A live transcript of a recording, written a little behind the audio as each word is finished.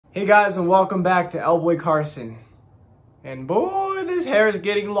Hey guys, and welcome back to Elboy Carson. And boy, this hair is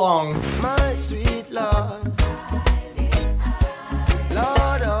getting long. My sweet Lord,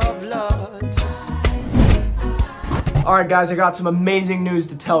 Lord of Lords. Alright guys, I got some amazing news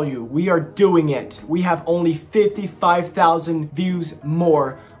to tell you. We are doing it. We have only 55,000 views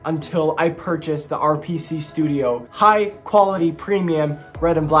more until I purchase the RPC Studio high quality premium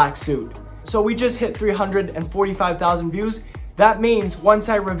red and black suit. So we just hit 345,000 views. That means once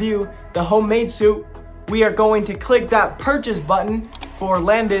I review the homemade suit, we are going to click that purchase button for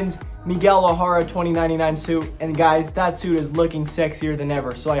Landon's Miguel O'Hara 2099 suit. And guys, that suit is looking sexier than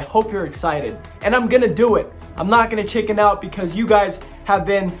ever. So I hope you're excited. And I'm gonna do it. I'm not gonna chicken out because you guys have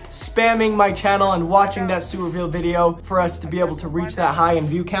been spamming my channel and watching that suit reveal video for us to be able to reach that high in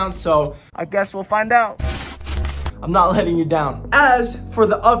view count. So I guess we'll find out. I'm not letting you down. As for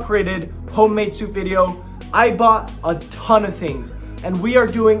the upgraded homemade suit video, I bought a ton of things and we are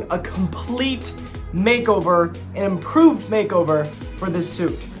doing a complete makeover, an improved makeover for this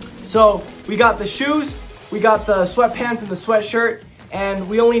suit. So we got the shoes, we got the sweatpants and the sweatshirt, and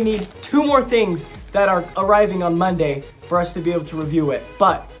we only need 2 more things that are arriving on Monday for us to be able to review it.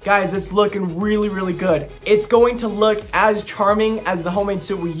 But guys, it's looking really, really good. It's going to look as charming as the homemade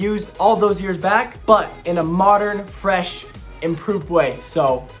suit we used all those years back, but in a modern, fresh, improved way.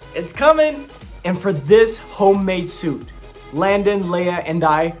 So it's coming. And for this homemade suit, Landon, Leia, and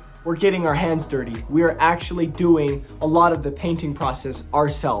I, we're getting our hands dirty. We are actually doing a lot of the painting process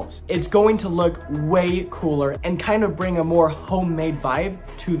ourselves. It's going to look way cooler and kind of bring a more homemade vibe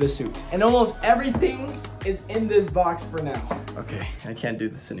to the suit. And almost everything is in this box for now. Okay, I can't do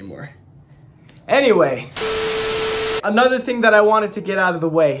this anymore. Anyway, another thing that I wanted to get out of the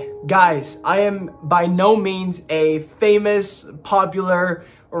way. Guys, I am by no means a famous, popular,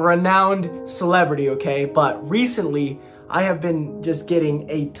 renowned celebrity, okay? But recently, I have been just getting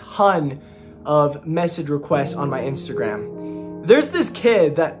a ton of message requests on my Instagram. There's this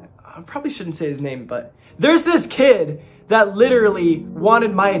kid that, I probably shouldn't say his name, but there's this kid that literally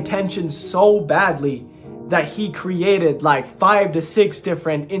wanted my attention so badly that he created like 5 to 6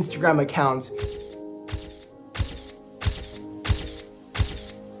 different Instagram accounts.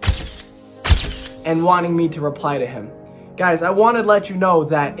 And wanting me to reply to him. Guys, I want to let you know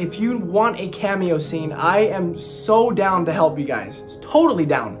that if you want a cameo scene, I am so down to help you guys. Totally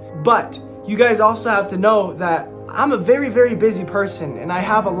down. But you guys also have to know that I'm a very, very busy person and I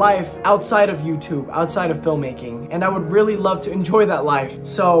have a life outside of YouTube, outside of filmmaking, and I would really love to enjoy that life.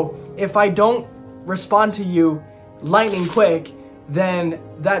 So if I don't respond to you lightning quick, then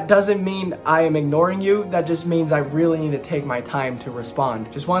that doesn't mean I am ignoring you. That just means I really need to take my time to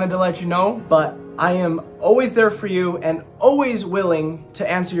respond. Just wanted to let you know, but I am always there for you and always willing to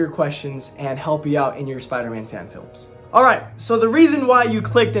answer your questions and help you out in your Spider-Man fan films. Alright, so the reason why you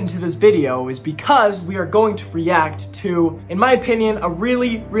clicked into this video is because we are going to react to, in my opinion, a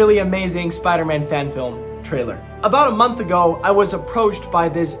really, really amazing Spider-Man fan film trailer. About a month ago, I was approached by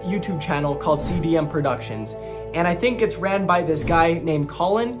this YouTube channel called CDM Productions. And I think it's ran by this guy named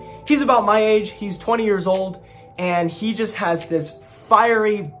Colin. He's about my age, he's 20 years old, and he just has this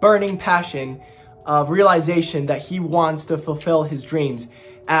fiery, burning passion of realization that he wants to fulfill his dreams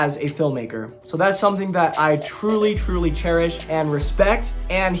as a filmmaker. So that's something that I truly, truly cherish and respect.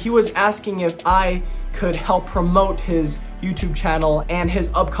 And he was asking if I could help promote his YouTube channel and his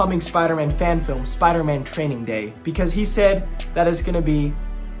upcoming Spider-Man fan film, Spider-Man Training Day, because he said that it's gonna be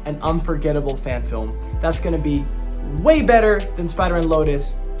an unforgettable fan film. That's gonna be way better than Spider-Man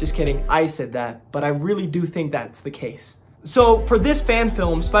Lotus. Just kidding, I said that, but I really do think that's the case. So for this fan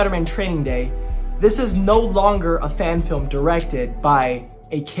film, Spider-Man Training Day, this is no longer a fan film directed by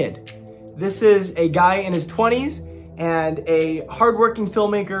a kid. This is a guy in his 20s and a hardworking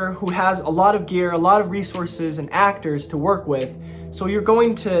filmmaker who has a lot of gear, a lot of resources and actors to work with. So you're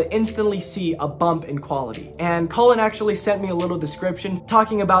going to instantly see a bump in quality. And Colin actually sent me a little description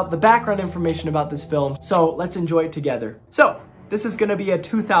talking about the background information about this film. So let's enjoy it together. So this is gonna be a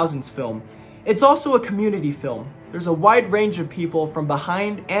 2000s film. It's also a community film. There's a wide range of people from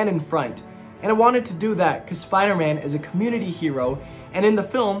behind and in front. And I wanted to do that because Spider-Man is a community hero, and in the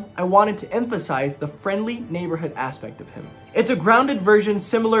film, I wanted to emphasize the friendly neighborhood aspect of him. It's a grounded version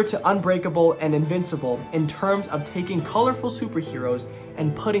similar to Unbreakable and Invincible in terms of taking colorful superheroes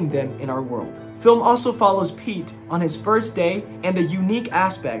and putting them in our world. Film also follows Pete on his first day, and a unique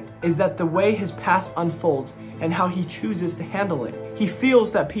aspect is that the way his past unfolds and how he chooses to handle it. He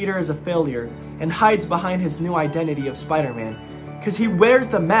feels that Peter is a failure and hides behind his new identity of Spider-Man, because he wears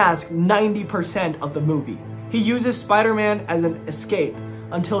the mask 90% of the movie. He uses Spider-Man as an escape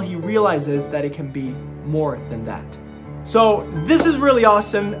until he realizes that it can be more than that. So this is really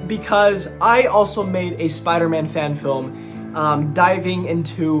awesome because I also made a Spider-Man fan film diving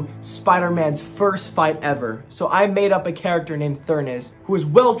into Spider-Man's first fight ever. So I made up a character named Thurnes who is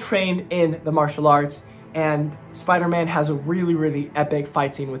well trained in the martial arts, and Spider-Man has a really epic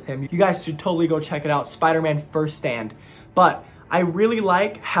fight scene with him. You guys should totally go check it out, Spider-Man First Stand. But I really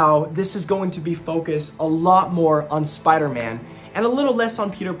like how this is going to be focused a lot more on Spider-Man and a little less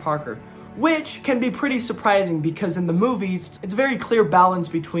on Peter Parker, which can be pretty surprising because in the movies, it's a very clear balance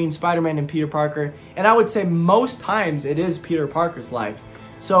between Spider-Man and Peter Parker, and I would say most times it is Peter Parker's life.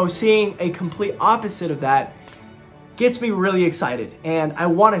 So seeing a complete opposite of that gets me really excited, and I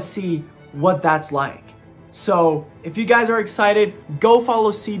want to see what that's like. So if you guys are excited, go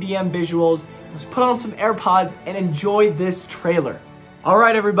follow CDM Visuals, let's put on some AirPods and enjoy this trailer. All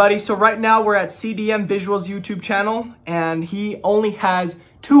right, everybody, so right now we're at CDM Visuals YouTube channel, and he only has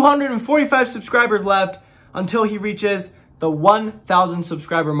 245 subscribers left until he reaches the 1,000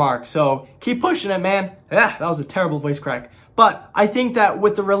 subscriber mark. So keep pushing it, man. Yeah, that was a terrible voice crack. But I think that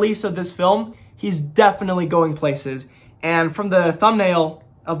with the release of this film, he's definitely going places. And from the thumbnail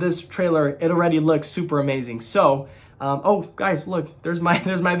of this trailer, it already looks super amazing. So, oh guys, look, there's my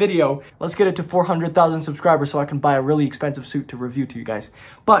video. Let's get it to 400,000 subscribers so I can buy a really expensive suit to review to you guys.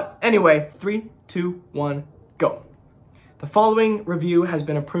 But anyway, 3, 2, 1, go. The following review has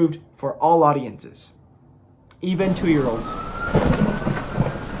been approved for all audiences, even 2-year-olds.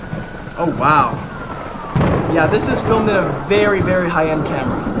 Oh wow. Yeah, this is filmed in a very high-end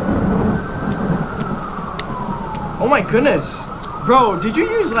camera. Oh my goodness. Bro, did you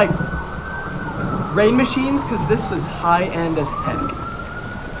use like rain machines? Because this is high-end as heck.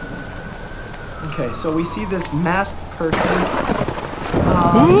 Okay, so we see this masked person.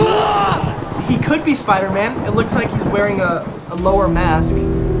 He could be Spider-Man. It looks like he's wearing a lower mask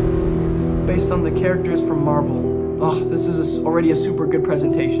based on the characters from Marvel. Oh, this is already a super good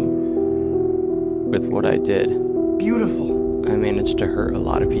presentation. With what I did, beautiful. I managed to hurt a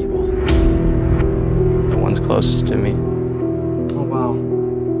lot of people. The ones closest to me. Oh, wow.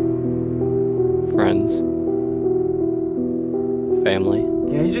 Friends. Family.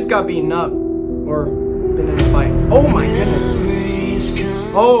 Yeah, he just got beaten up or been in a fight. Oh my goodness.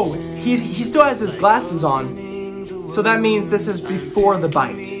 Oh, he still has his glasses on. So that means this is before the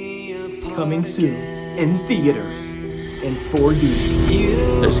bite. Coming soon in theaters in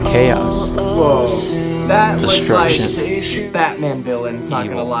 4D. There's chaos. Whoa. That looks Destruction. like Batman villains, not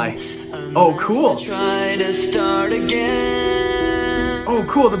gonna lie. Oh, cool. Oh,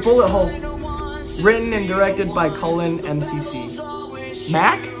 cool, the bullet hole. Written and directed by Cullen MCC.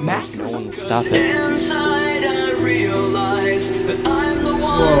 Mac? No one to stop it.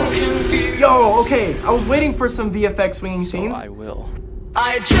 Whoa. Yo, okay, I was waiting for some VFX swinging scenes. I will.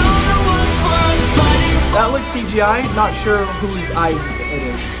 That looks CGI, not sure whose eyes it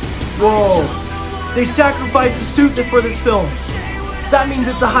is. Whoa, they sacrificed a suit for this film. That means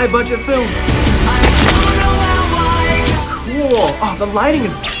it's a high budget film. Cool. Oh, the lighting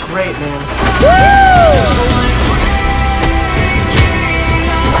is great, man.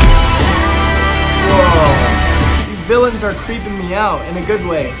 Whoa. These villains are creeping me out in a good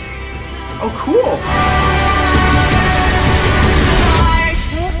way. Oh, cool.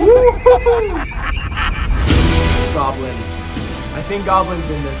 Goblin. I think Goblin's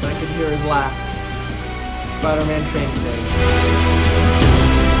in this. I could hear his laugh. Spider-Man Training Day.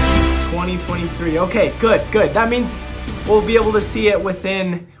 2023. Okay, good. That means we'll be able to see it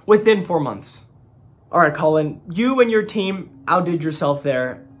within 4 months. All right, Colin, you and your team outdid yourself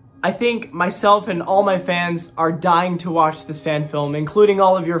there. I think myself and all my fans are dying to watch this fan film, including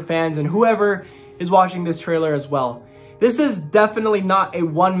all of your fans and whoever is watching this trailer as well. This is definitely not a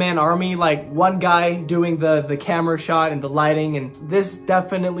one-man army, like one guy doing the camera shot and the lighting, and this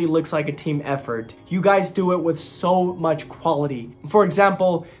definitely looks like a team effort. You guys do it with so much quality. For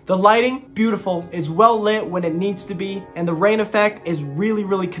example, the lighting, beautiful. It's well lit when it needs to be, and the rain effect is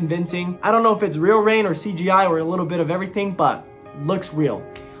really convincing. I don't know if it's real rain or CGI or a little bit of everything, but looks real.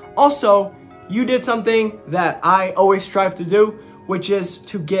 Also, you did something that I always strive to do, which is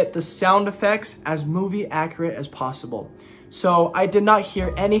to get the sound effects as movie accurate as possible. So I did not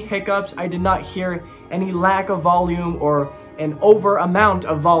hear any hiccups, I did not hear any lack of volume or an over amount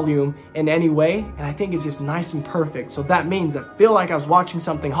of volume in any way, and I think it's just nice and perfect. So that means I feel like I was watching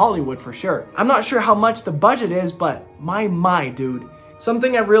something Hollywood for sure. I'm not sure how much the budget is, but my dude.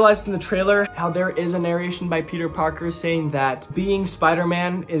 Something I realized in the trailer, how there is a narration by Peter Parker saying that being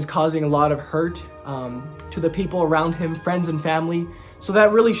Spider-Man is causing a lot of hurt to the people around him, friends and family. So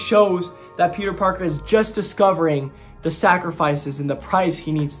that really shows that Peter Parker is just discovering the sacrifices and the price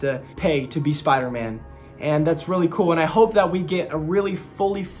he needs to pay to be Spider-Man. and that's really cool. And I hope that we get a really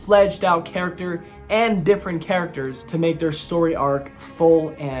fully fledged out character and different characters to make their story arc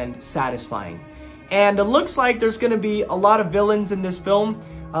full and satisfying. And it looks like there's gonna be a lot of villains in this film.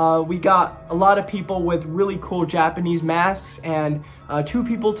 We got a lot of people with really cool Japanese masks, and 2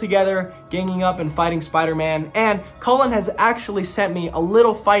 people together ganging up and fighting Spider-Man. And Cullen has actually sent me a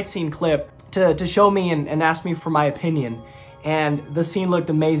little fight scene clip to show me and ask me for my opinion. And the scene looked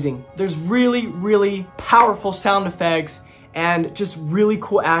amazing. There's really, really powerful sound effects and just really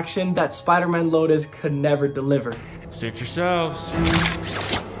cool action that Spider-Man Lotus could never deliver. Suit yourselves.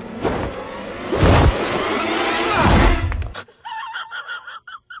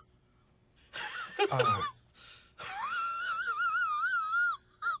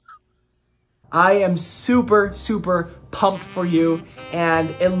 I am super, super pumped for you, and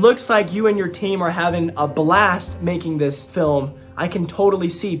it looks like you and your team are having a blast making this film. I can totally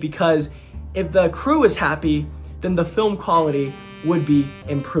see, because if the crew is happy, then the film quality would be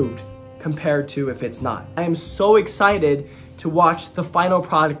improved compared to if it's not. I am so excited to watch the final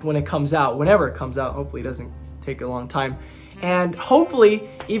product when it comes out, whenever it comes out. Hopefully it doesn't take a long time. And hopefully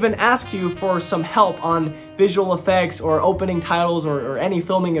even ask you for some help on visual effects or opening titles or any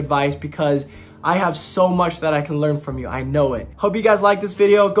filming advice, because I have so much that I can learn from you. I know it. Hope you guys like this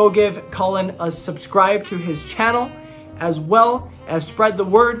video. Go give Cullen a subscribe to his channel, as well as spread the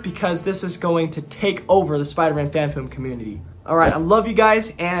word, because this is going to take over the Spider-Man fan film community. All right, I love you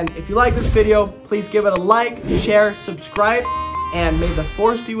guys, and if you like this video, please give it a like, share, subscribe, and may the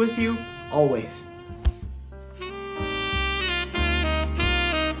force be with you always.